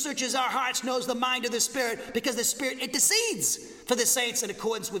he who searches our hearts knows the mind of the Spirit, because the Spirit intercedes for the saints in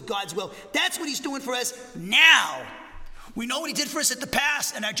accordance with God's will. That's what he's doing for us now. We know what he did for us at the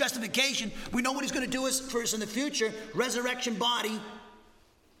past and our justification. We know what he's going to do for us in the future. Resurrection body,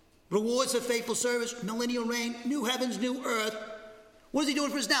 rewards of faithful service, millennial reign, new heavens, new earth. What is he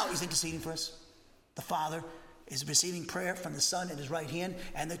doing for us now? He's interceding for us. The Father is receiving prayer from the Son at his right hand,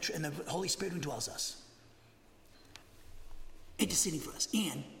 and the Holy Spirit who dwells us. Interceding for us.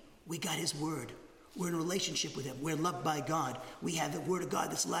 And we got his word. We're in a relationship with him. We're loved by God. We have the word of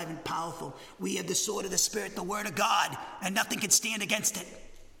God that's alive and powerful. We have the sword of the Spirit, the word of God, and nothing can stand against it.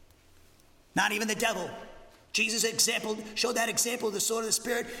 Not even the devil. Jesus showed that example of the sword of the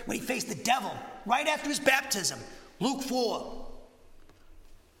Spirit when he faced the devil right after his baptism. Luke 4.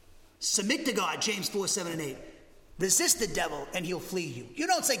 Submit to God, James 4, 7 and 8. Resist the devil and he'll flee you. You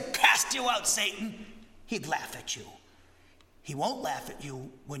don't say, cast you out, Satan. He'd laugh at you. He won't laugh at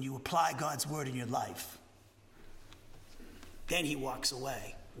you when you apply God's word in your life. Then he walks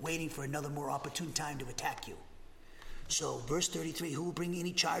away, waiting for another more opportune time to attack you. So, verse 33, who will bring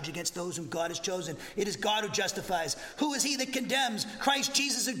any charge against those whom God has chosen? It is God who justifies. Who is he that condemns? Christ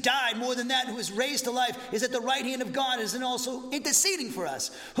Jesus, who died, more than that, who is raised to life, is at the right hand of God, and also interceding for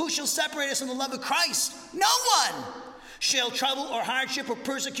us. Who shall separate us from the love of Christ? No one! Shall trouble or hardship or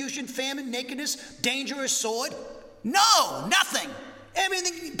persecution, famine, nakedness, danger or sword? No, nothing.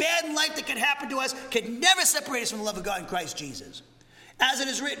 Everything bad in life that could happen to us could never separate us from the love of God in Christ Jesus. As it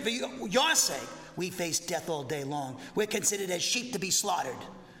is written, for your sake, we face death all day long. We're considered as sheep to be slaughtered.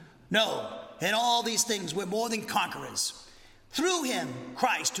 No, in all these things, we're more than conquerors. Through him,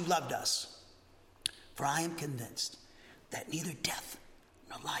 Christ, who loved us. For I am convinced that neither death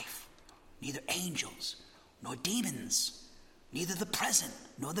nor life, neither angels nor demons, neither the present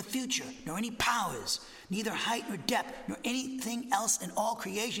nor the future, nor any powers, neither height nor depth, nor anything else in all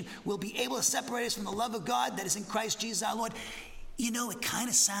creation will be able to separate us from the love of God that is in Christ Jesus our Lord. You know, it kind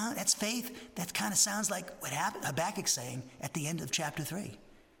of sounds, that's faith, that kind of sounds like what Habakkuk's saying at the end of chapter 3.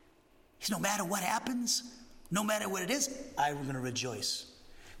 He's no matter what happens, no matter what it is, I'm going to rejoice.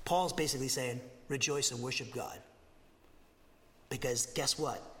 Paul's basically saying, rejoice and worship God. Because guess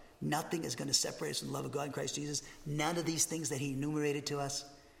what? Nothing is going to separate us from the love of God in Christ Jesus. None of these things that he enumerated to us.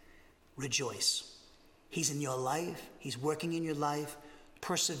 Rejoice. He's in your life. He's working in your life.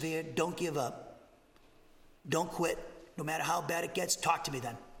 Persevere. Don't give up. Don't quit. No matter how bad it gets, talk to me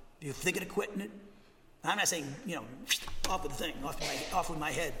then. If you're thinking of quitting it, I'm not saying, off with the thing, off with my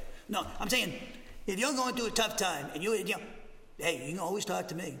head. No, I'm saying, if you're going through a tough time, and hey, you can always talk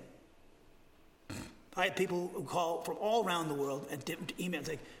to me. I had people who call from all around the world and emails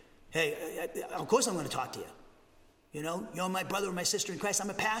like, hey, of course I'm going to talk to you. You're my brother or my sister in Christ. I'm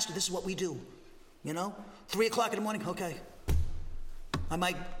a pastor. This is what we do. 3 o'clock in the morning, okay. I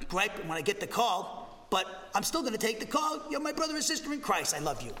might gripe when I get the call, but I'm still going to take the call. You're my brother and sister in Christ. I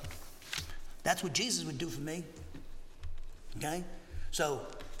love you. That's what Jesus would do for me. Okay? So,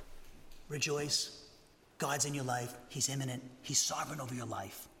 rejoice. God's in your life. He's imminent. He's sovereign over your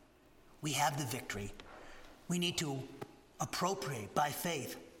life. We have the victory. We need to appropriate by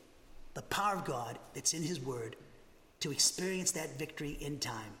faith the power of God that's in his word to experience that victory in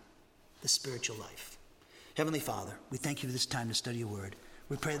time, the spiritual life. Heavenly Father, we thank you for this time to study your word.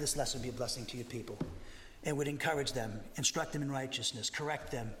 We pray this lesson be a blessing to your people and would encourage them, instruct them in righteousness,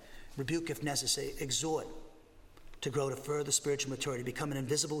 correct them, rebuke if necessary, exhort to grow to further spiritual maturity, become an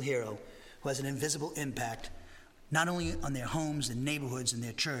invisible hero who has an invisible impact, not only on their homes and neighborhoods and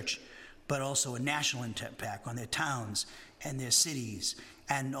their church, but also a national impact on their towns and their cities,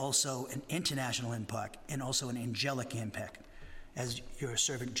 and also an international impact, and also an angelic impact, as your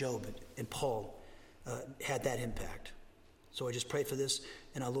servant Job and Paul had that impact. So I just pray for this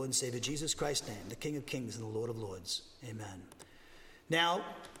in our Lord and Savior Jesus Christ's name, the King of Kings and the Lord of Lords. Amen. Now,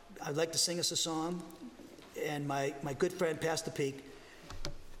 I'd like to sing us a song, and my good friend, Pastor Peak,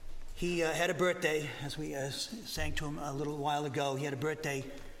 he had a birthday, as we sang to him a little while ago. He had a birthday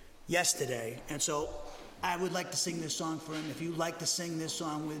yesterday, and so I would like to sing this song for him. If you'd like to sing this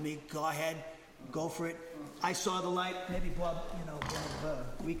song with me, go ahead, go for it. I saw the light. Maybe Bob,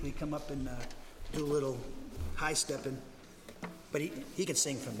 Weekly come up and do a little high stepping. But he can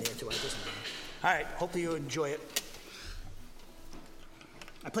sing from there too. All right, hopefully you enjoy it.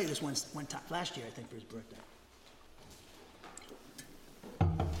 I played this one time last year, I think, for his birthday.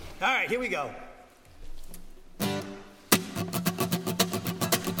 All right, here we go.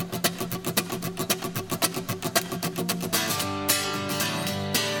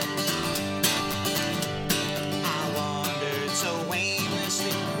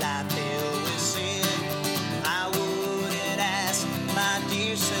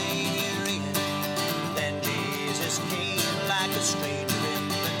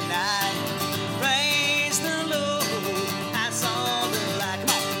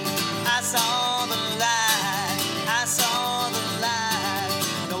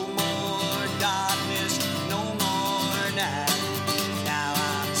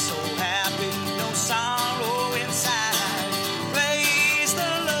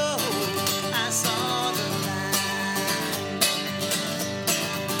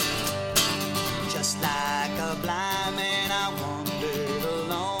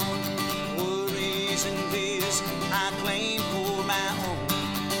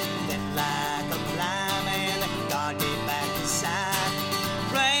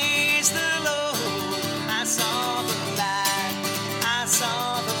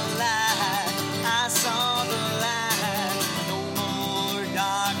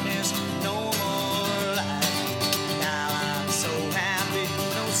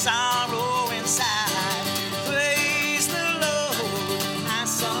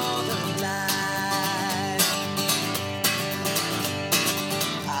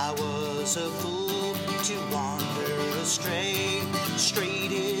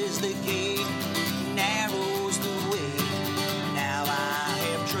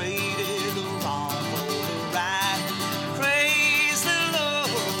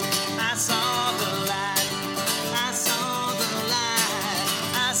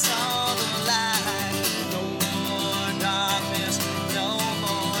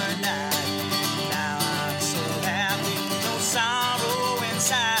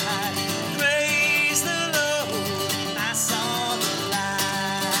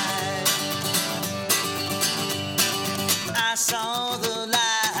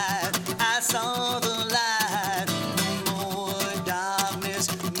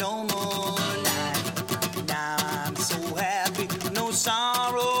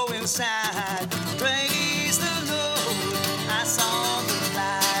 inside. Praise the Lord, I saw the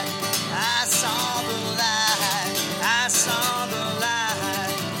light. I saw the light. I saw the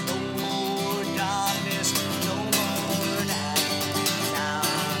light. No more darkness, no more night. Now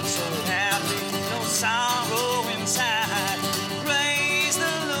I'm so happy, no sorrow inside. Praise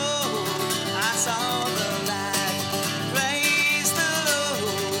the Lord, I saw the light. Praise the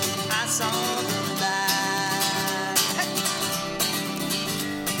Lord, I saw the light. Hey.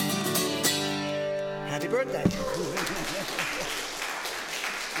 Happy birthday.